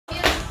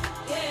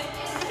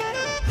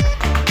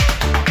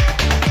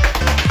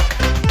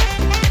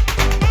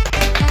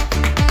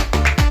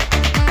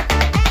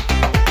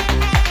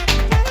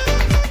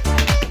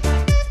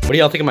What do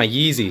y'all think of my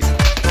Yeezys?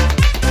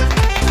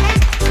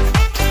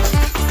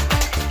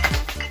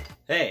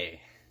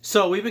 Hey,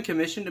 so we've been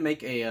commissioned to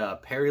make a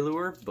Perry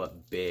lure,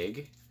 but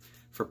big,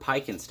 for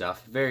pike and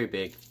stuff. Very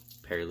big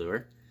Perry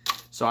lure.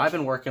 So I've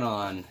been working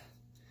on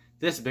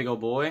this big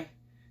old boy,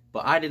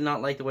 but I did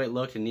not like the way it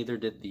looked, and neither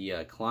did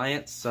the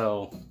client.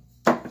 So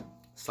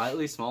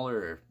slightly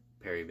smaller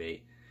Perry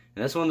bait,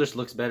 and this one just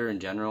looks better in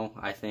general,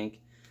 I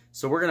think.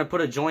 So we're gonna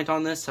put a joint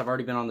on this. I've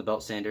already been on the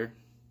belt sander.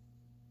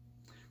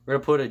 We're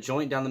gonna put a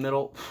joint down the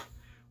middle.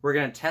 We're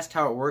gonna test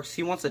how it works.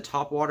 He wants a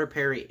top water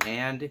Perry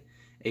and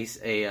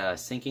a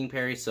sinking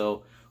Perry,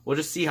 so we'll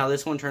just see how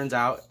this one turns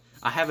out.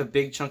 I have a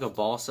big chunk of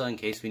balsa in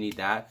case we need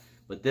that,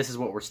 but this is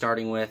what we're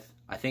starting with.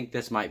 I think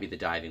this might be the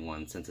diving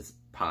one since it's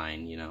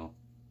pine, you know.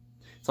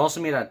 It's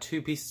also made out of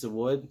 2 pieces of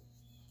wood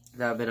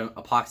that have been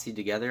epoxied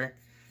together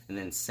and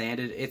then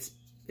sanded. It's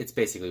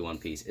basically one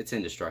piece. It's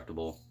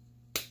indestructible.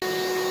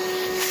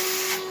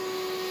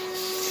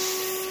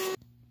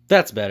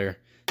 That's better.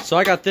 So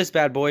I got this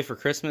bad boy for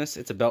Christmas.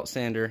 It's a belt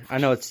sander. I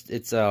know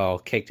it's all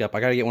caked up. I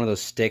gotta get one of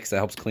those sticks that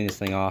helps clean this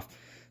thing off,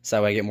 so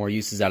that way I get more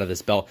uses out of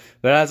this belt.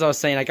 But as I was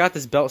saying, I got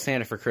this belt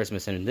sander for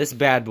Christmas, and this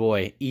bad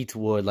boy eats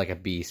wood like a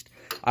beast.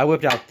 I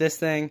whipped out this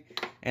thing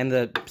and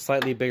the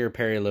slightly bigger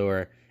Perry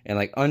lure in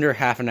like under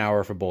half an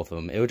hour for both of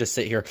them. It would just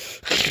sit here,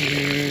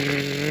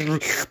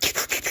 and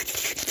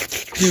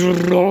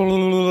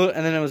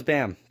then it was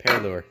bam,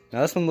 Perry lure.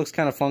 Now this one looks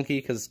kind of funky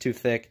because it's too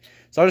thick,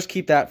 so I'll just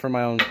keep that for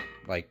my own,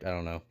 like, I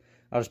don't know.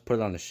 I'll just put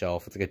it on the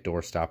shelf. It's like a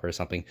door stopper or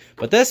something.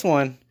 But this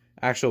one,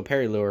 actual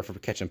Perry lure for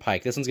catching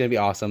pike. This one's going to be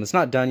awesome. It's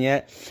not done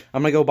yet.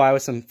 I'm going to go buy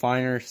with some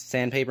finer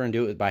sandpaper and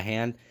do it by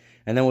hand.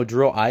 And then we'll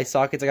drill eye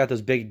sockets. I got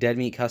those big dead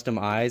meat custom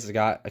eyes I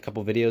got a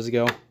couple videos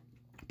ago.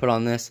 Put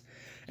on this.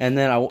 And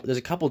then there's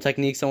a couple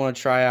techniques I want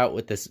to try out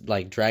with this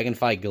like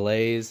dragonfly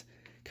glaze,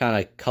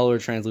 kind of color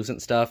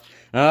translucent stuff.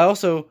 And I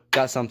also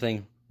got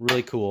something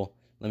really cool.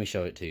 Let me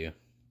show it to you.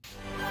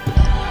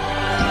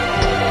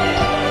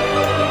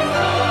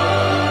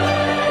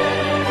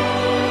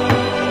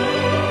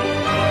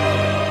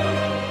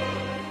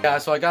 Yeah,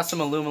 so I got some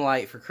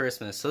Alumilte for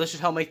Christmas. So this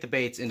should help make the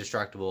baits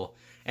indestructible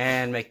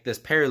and make this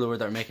Perry lure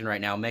that we're making right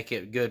now, make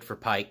it good for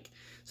pike.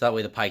 So that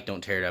way the pike don't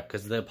tear it up.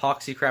 Because the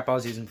epoxy crap I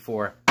was using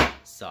before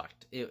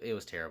sucked. It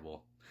was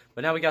terrible.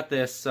 But now we got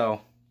this, so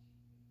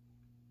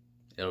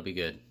it'll be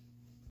good.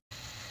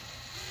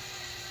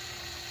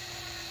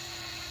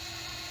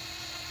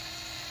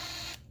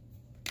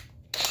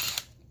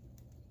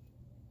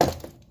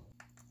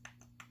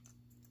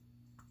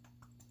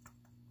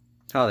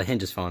 Oh, the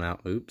hinge is falling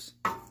out. Oops.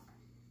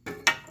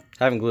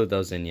 I haven't glued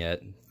those in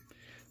yet,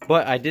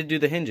 but I did do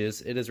the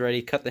hinges. It is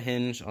ready. Cut the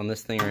hinge on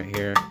this thing right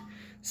here.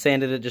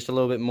 Sanded it just a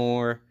little bit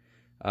more.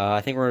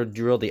 I think we're going to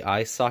drill the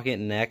eye socket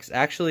next.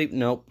 Actually,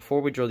 no,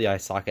 before we drill the eye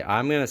socket,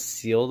 I'm going to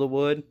seal the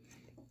wood.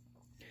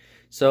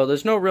 So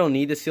there's no real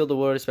need to seal the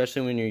wood,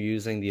 especially when you're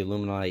using the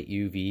Alumilte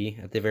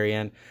UV at the very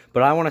end.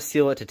 But I want to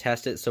seal it to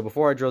test it. So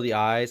before I drill the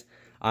eyes,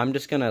 I'm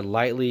just going to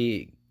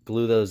lightly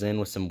glue those in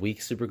with some weak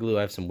super glue.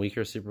 I have some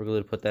weaker super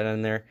glue to put that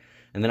in there.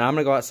 And then I'm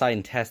going to go outside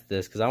and test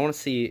this because I want to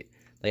see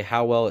like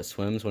how well it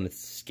swims when it's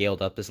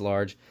scaled up this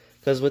large.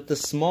 Because with the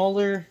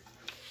smaller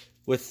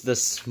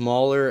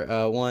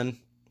one,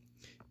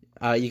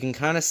 you can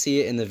kind of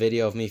see it in the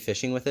video of me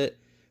fishing with it,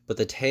 but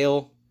the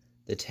tail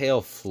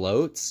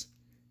floats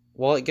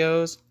while it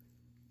goes,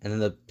 and then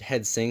the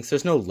head sinks.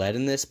 There's no lead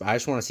in this, but I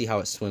just want to see how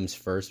it swims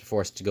first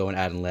before it's to go and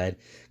add in lead.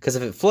 Because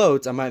if it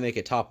floats, I might make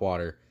it top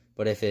water,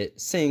 but if it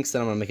sinks,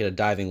 then I'm going to make it a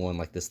diving one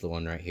like this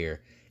one right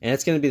here. And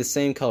it's going to be the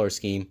same color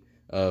scheme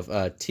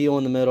of teal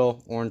in the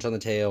middle, orange on the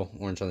tail,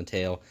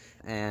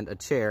 and a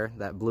chair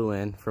that blew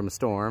in from a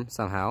storm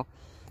somehow.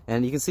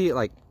 And you can see it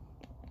like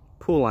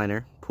pool.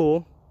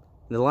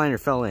 The liner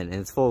fell in, and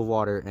it's full of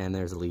water, and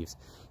there's the leaves.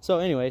 So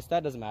anyways,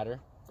 that doesn't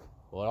matter.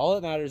 Well, all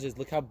that matters is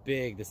look how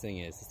big this thing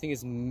is. This thing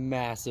is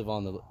massive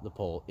on the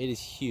pole. It is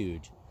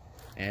huge.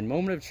 And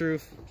moment of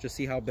truth, just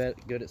see how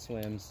good it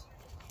swims.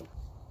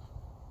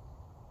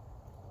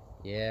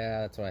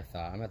 Yeah, that's what I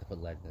thought. I'm going to have to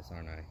put lead in this,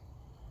 aren't I?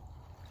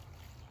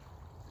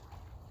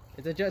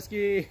 It's a jet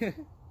ski!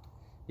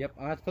 Yep,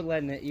 I'll have to put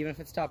lead in it. Even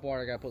if it's top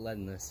water, I gotta put lead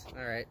in this.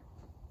 Alright.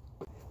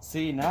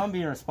 See, now I'm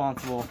being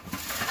responsible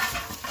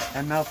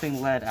and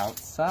melting lead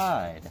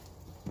outside.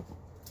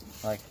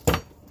 Like,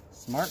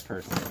 smart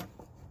person.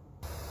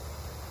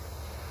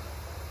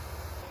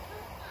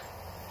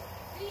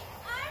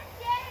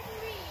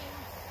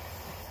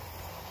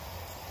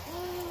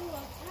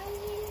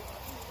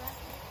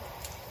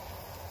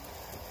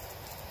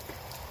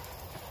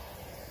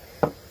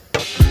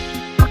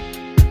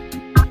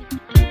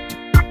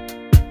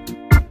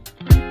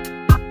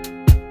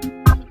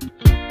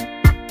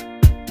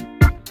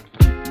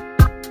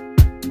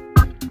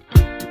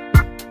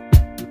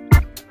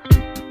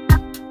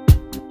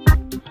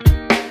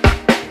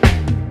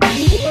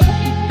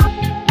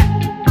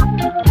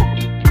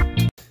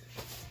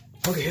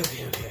 Okay.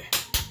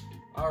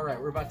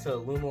 Alright, we're about to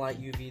Alumilte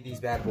UV these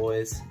bad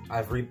boys.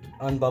 I've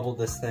unbubbled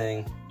this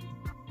thing.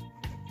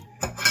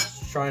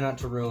 Try not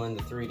to ruin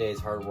the 3 days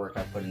hard work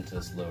I put into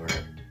this lure.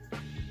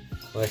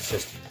 let's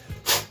just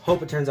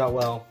hope it turns out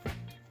well.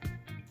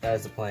 That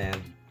is the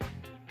plan.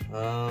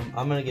 I'm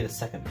gonna get a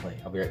second plate.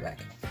 I'll be right back.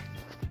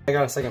 I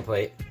got a second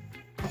plate.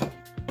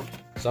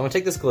 So I'm gonna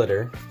take this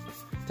glitter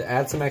to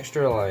add some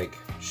extra like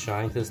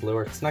shine to this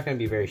lure. It's not gonna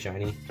be very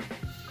shiny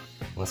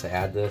unless I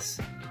add this.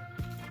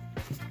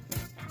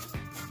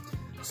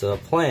 So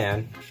the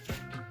plan,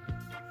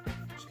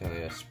 just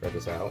gonna spread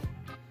this out.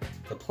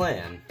 The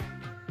plan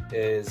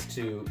is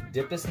to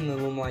dip this in the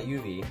Alumilte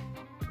UV,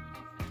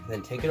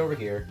 then take it over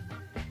here,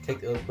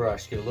 take the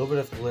brush, get a little bit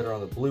of glitter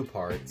on the blue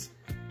parts,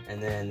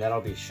 and then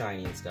that'll be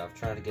shiny and stuff.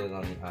 Trying to get it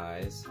on the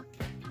eyes.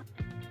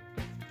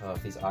 Oh,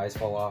 if these eyes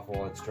fall off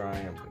while it's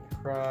drying, I'm gonna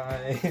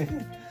cry.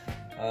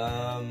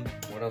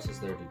 What else is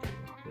there to do?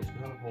 There's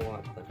not a whole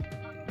lot left to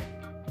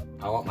do.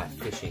 I want my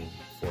fishing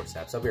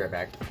forceps. I'll be right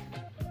back.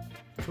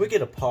 Can we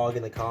get a pog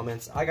in the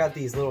comments? I got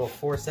these little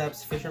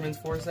forceps, fisherman's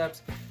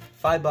forceps,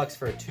 $5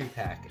 for a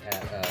 2-pack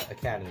at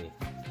Academy.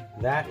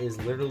 That is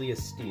literally a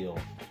steal.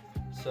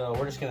 So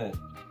we're just gonna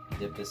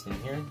dip this in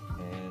here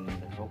and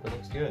hope it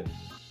looks good.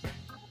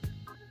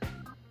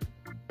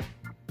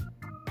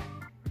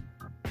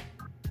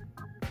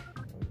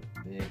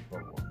 Big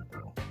bubble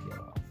that'll get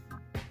off.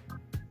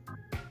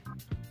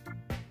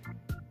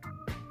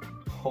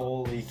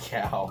 Holy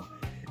cow!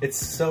 It's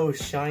so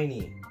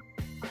shiny.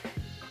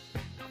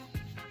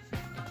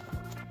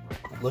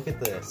 Look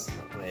at this.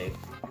 Wait.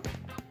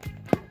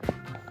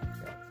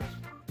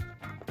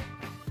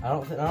 I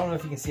don't know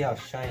if you can see how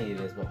shiny it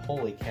is, but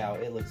holy cow,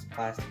 it looks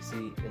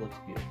plastic-y. It looks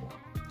beautiful.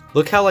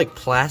 Look how like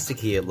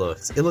plasticky it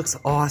looks. It looks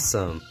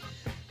awesome.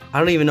 I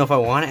don't even know if I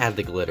want to add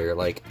the glitter.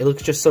 Like, it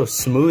looks just so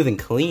smooth and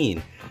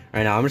clean.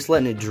 Right now, I'm just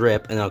letting it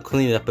drip, and I'll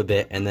clean it up a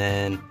bit, and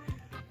then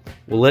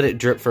we'll let it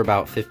drip for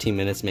about 15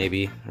 minutes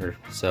maybe, or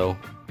so.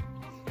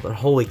 But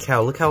holy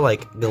cow, look how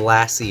like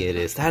glassy it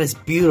is. That is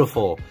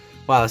beautiful.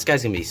 Wow, this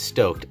guy's gonna be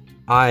stoked.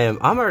 I'm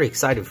already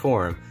excited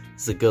for him.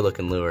 This is a good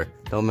looking lure.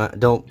 Don't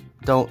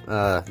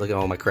look at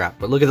all my crap,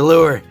 but look at the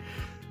lure.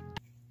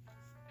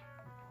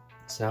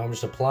 So now I'm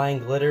just applying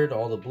glitter to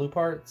all the blue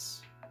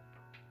parts.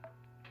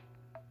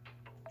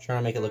 Trying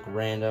to make it look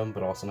random,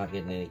 but also not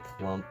getting any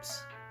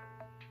clumps.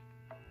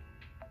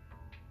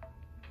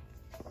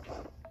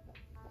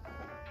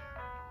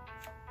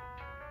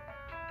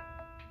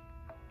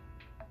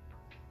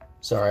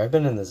 Sorry, I've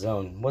been in the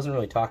zone. Wasn't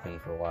really talking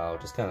for a while,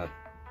 just kind of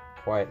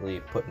quietly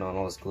putting on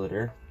all this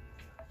glitter.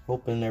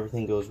 Hoping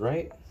everything goes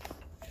right.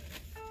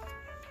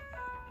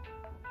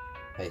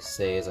 I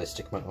say as I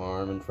stick my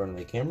arm in front of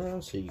the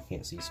camera so you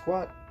can't see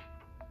squat.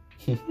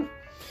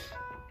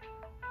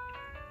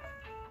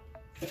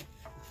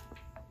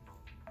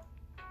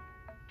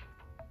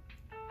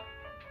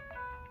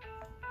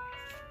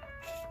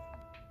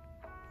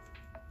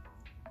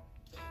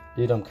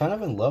 Dude, I'm kind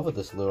of in love with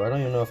this lure. I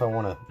don't even know if I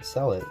want to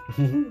sell it.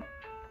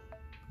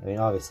 I mean,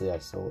 obviously I'm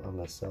going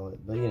to sell it,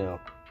 but you know,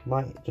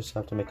 might just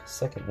have to make a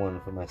second one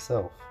for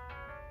myself.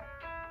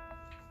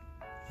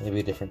 Maybe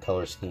a different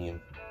color scheme.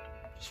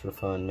 Just for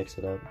fun, mix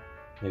it up.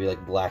 Maybe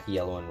like black,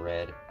 yellow, and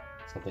red.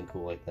 Something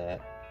cool like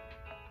that.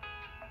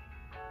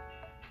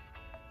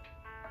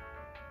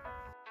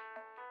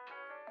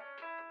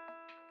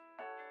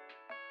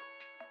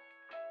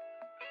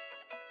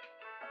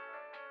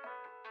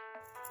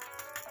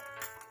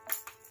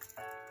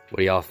 What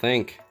do y'all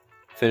think?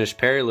 Finished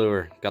Perry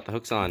lure. Got the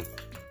hooks on.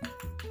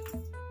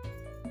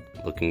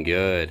 Looking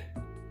good.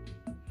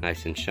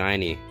 Nice and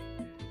shiny.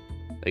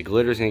 The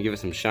glitter's gonna give it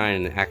some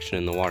shine and action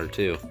in the water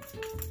too.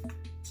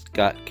 It's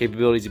got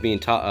capabilities of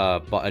being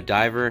a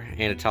diver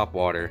and a top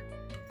water.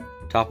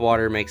 Top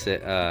water makes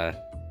it kind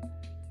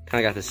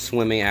of got this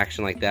swimming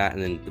action like that,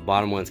 and then the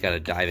bottom one's got a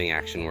diving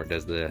action where it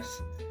does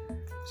this.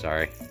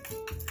 Sorry,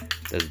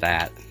 does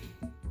that.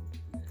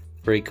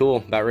 Pretty cool.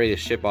 About ready to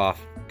ship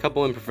off.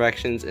 Couple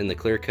imperfections in the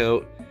clear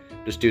coat,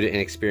 just due to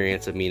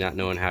inexperience of me not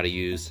knowing how to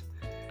use.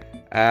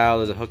 Ow,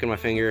 there's a hook in my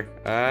finger.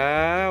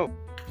 Ow!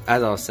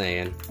 As I was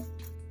saying,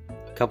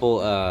 a couple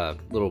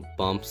little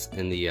bumps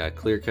in the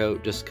clear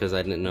coat just because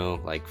I didn't know,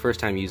 like, first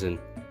time using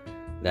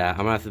that. I'm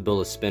gonna have to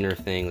build a spinner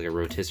thing, like a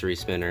rotisserie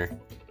spinner.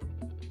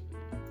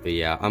 But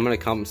yeah, I'm gonna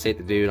compensate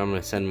the dude. I'm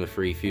gonna send him a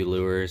free few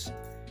lures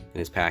in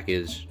his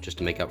package just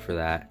to make up for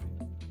that.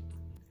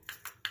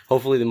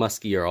 Hopefully the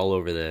Musky are all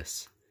over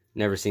this.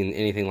 Never seen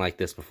anything like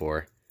this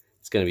before.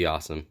 It's gonna be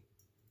awesome.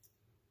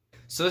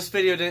 So this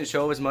video didn't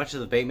show as much of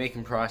the bait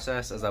making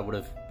process as I would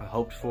have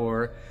hoped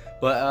for,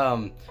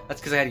 but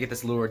that's because I had to get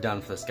this lure done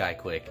for this guy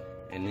quick,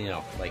 and you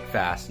know, like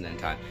fast and in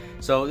time.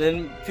 So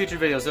in future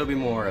videos there'll be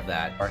more of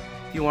that. Or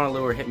if you want a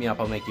lure, hit me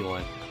up, I'll make you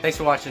one. Thanks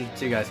for watching.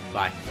 See you guys.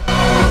 Bye.